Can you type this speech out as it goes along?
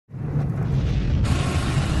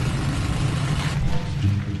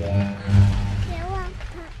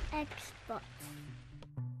Xbox.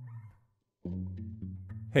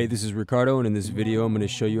 Hey, this is Ricardo, and in this video I'm going to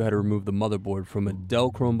show you how to remove the motherboard from a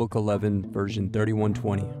Dell Chromebook 11 version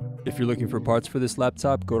 3120. If you're looking for parts for this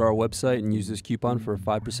laptop, go to our website and use this coupon for a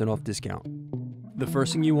 5% off discount. The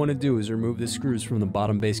first thing you want to do is remove the screws from the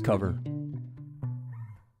bottom base cover.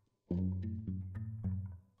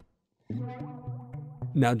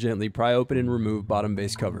 Now gently pry open and remove bottom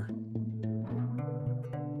base cover.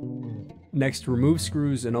 Next, remove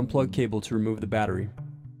screws and unplug cable to remove the battery.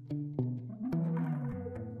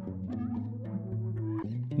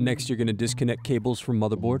 Next, you're going to disconnect cables from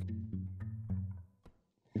motherboard.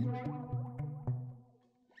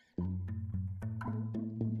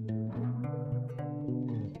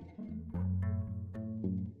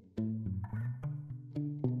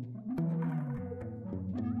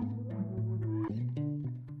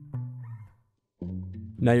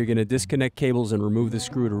 Now you're going to disconnect cables and remove the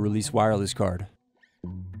screw to release wireless card.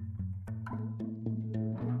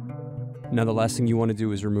 Now the last thing you want to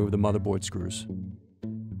do is remove the motherboard screws.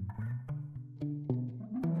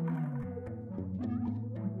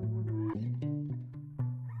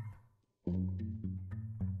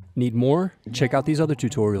 Need more? Check out these other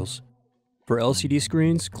tutorials. For LCD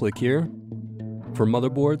screens, click here. For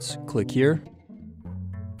motherboards, click here.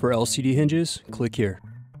 For LCD hinges, click here.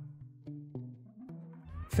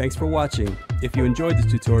 Thanks for watching. If you enjoyed this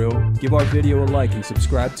tutorial, give our video a like and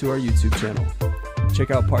subscribe to our YouTube channel. Check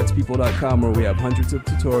out partspeople.com where we have hundreds of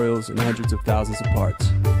tutorials and hundreds of thousands of parts.